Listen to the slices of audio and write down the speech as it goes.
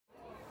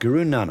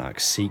Guru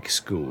Nanak Sikh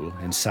School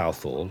in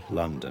Southall,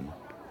 London,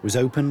 was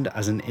opened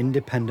as an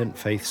independent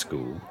faith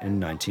school in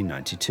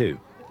 1992.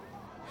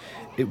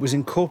 It was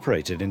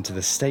incorporated into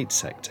the state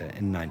sector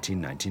in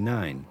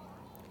 1999.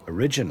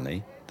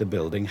 Originally, the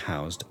building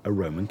housed a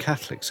Roman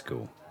Catholic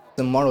school.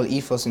 The moral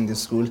ethos in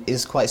this school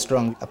is quite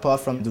strong.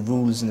 Apart from the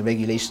rules and the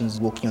regulations,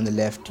 walking on the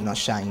left, not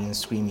shouting and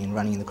screaming and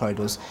running in the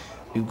corridors,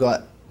 we've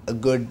got a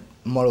good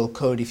moral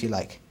code, if you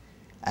like,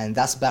 and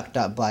that's backed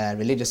up by a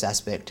religious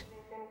aspect.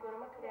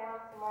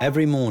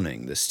 Every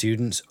morning, the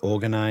students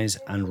organise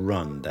and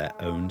run their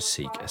own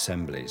Sikh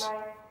assemblies.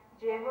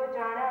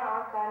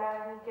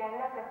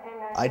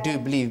 I do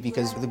believe,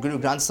 because the Guru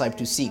Granth Sahib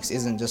to Sikhs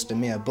isn't just a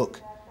mere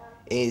book.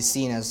 It is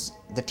seen as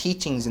the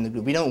teachings in the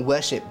group. We don't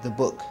worship the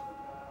book,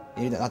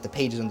 not the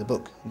pages on the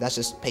book. That's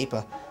just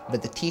paper.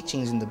 But the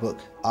teachings in the book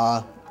are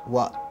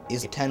what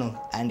is eternal.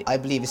 And I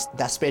believe it's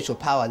that spiritual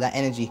power, that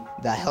energy,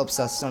 that helps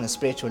us on a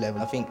spiritual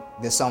level. I think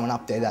there's someone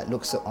up there that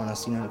looks on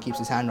us, keeps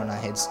his hand on our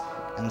heads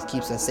and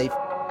keeps us safe.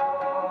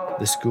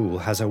 The school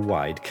has a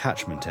wide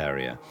catchment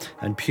area,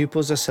 and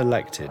pupils are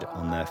selected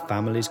on their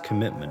family's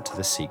commitment to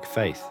the Sikh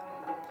faith.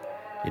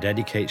 It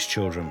educates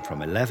children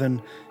from 11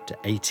 to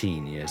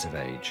 18 years of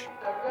age.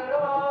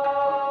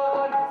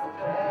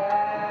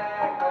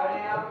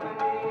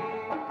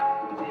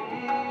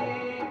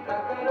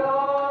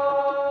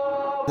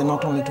 They're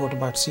not only taught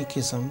about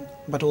Sikhism,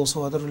 but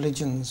also other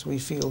religions. We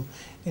feel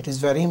it is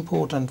very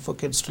important for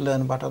kids to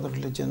learn about other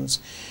religions,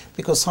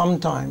 because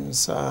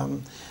sometimes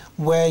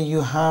where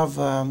you have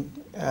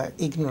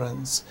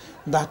ignorance,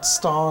 that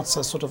starts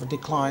a sort of a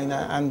decline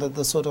and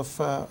the sort of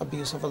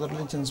abuse of other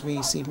religions.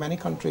 We see many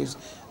countries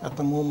at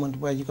the moment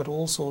where you've got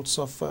all sorts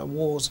of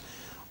wars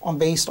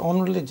based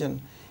on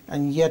religion,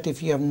 and yet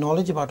if you have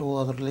knowledge about all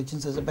other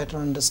religions, there's a better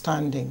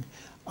understanding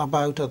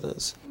about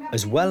others.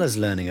 As well as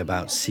learning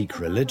about Sikh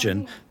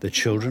religion, the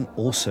children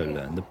also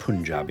learn the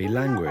Punjabi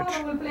language.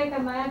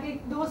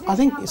 I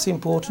think it's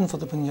important for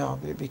the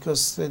Punjabi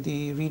because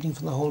the reading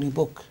from the Holy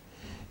Book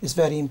is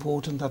very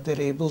important, that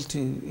they're able to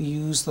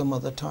use the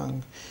mother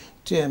tongue.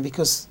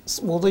 Because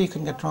although you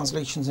can get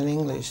translations in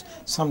English,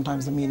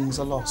 sometimes the meanings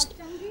are lost.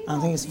 And I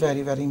think it's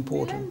very, very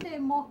important.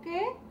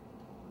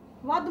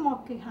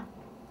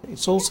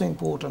 It's also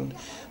important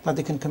that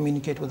they can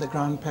communicate with their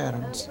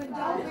grandparents.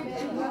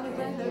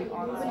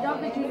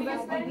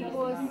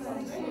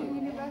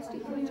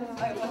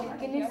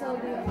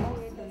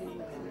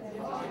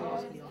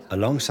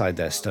 Alongside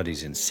their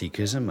studies in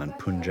Sikhism and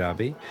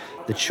Punjabi,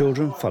 the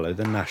children follow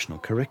the national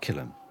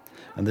curriculum,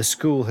 and the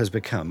school has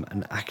become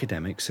an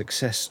academic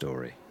success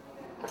story.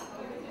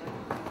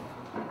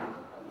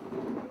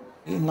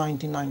 In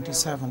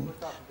 1997,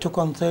 took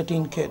on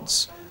 13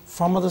 kids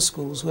from other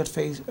schools who had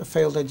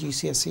failed their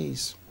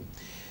GCSEs.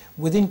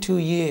 Within 2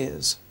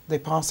 years, they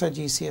passed their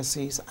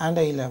GCSEs and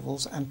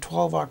A-levels, and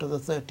 12 out of the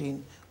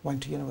 13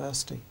 went to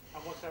university.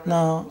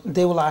 Now,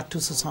 they will add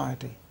to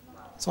society.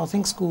 So I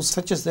think schools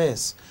such as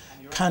this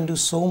can do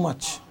so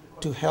much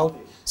to help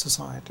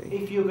society.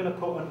 If you're going to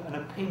put an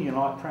opinion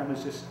like Prem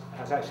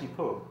has actually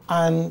put.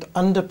 And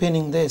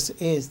underpinning this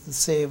is the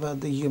seva,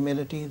 the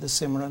humility, the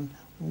simran,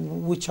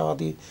 which are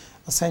the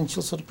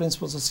essential sort of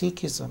principles of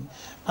Sikhism.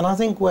 And I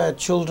think where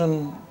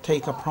children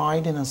take a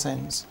pride, in a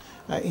sense,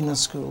 in a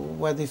school,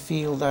 where they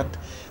feel that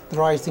the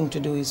right thing to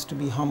do is to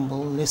be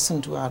humble,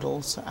 listen to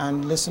adults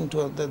and listen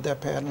to their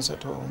parents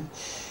at home,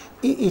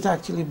 it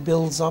actually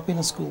builds up in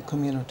a school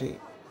community.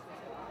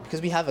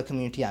 Because we have a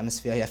community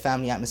atmosphere, a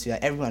family atmosphere,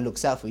 everyone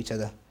looks out for each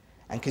other.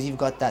 And because you've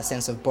got that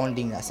sense of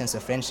bonding, that sense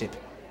of friendship,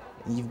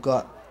 you've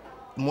got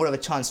more of a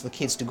chance for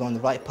kids to go on the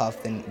right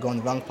path than go on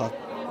the wrong path.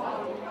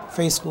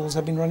 Faith schools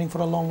have been running for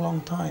a long,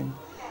 long time,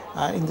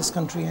 in this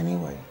country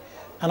anyway.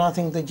 And I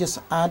think they just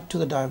add to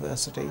the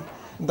diversity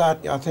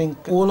that I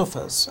think all of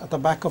us at the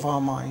back of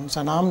our minds,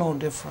 and I'm no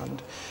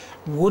different,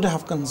 would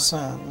have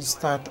concerns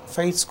that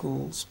faith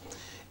schools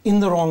in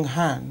the wrong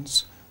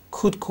hands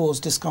could cause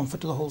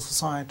discomfort to the whole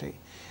society.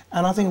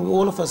 And I think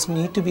all of us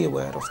need to be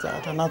aware of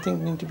that, and I think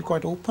we need to be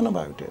quite open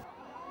about it.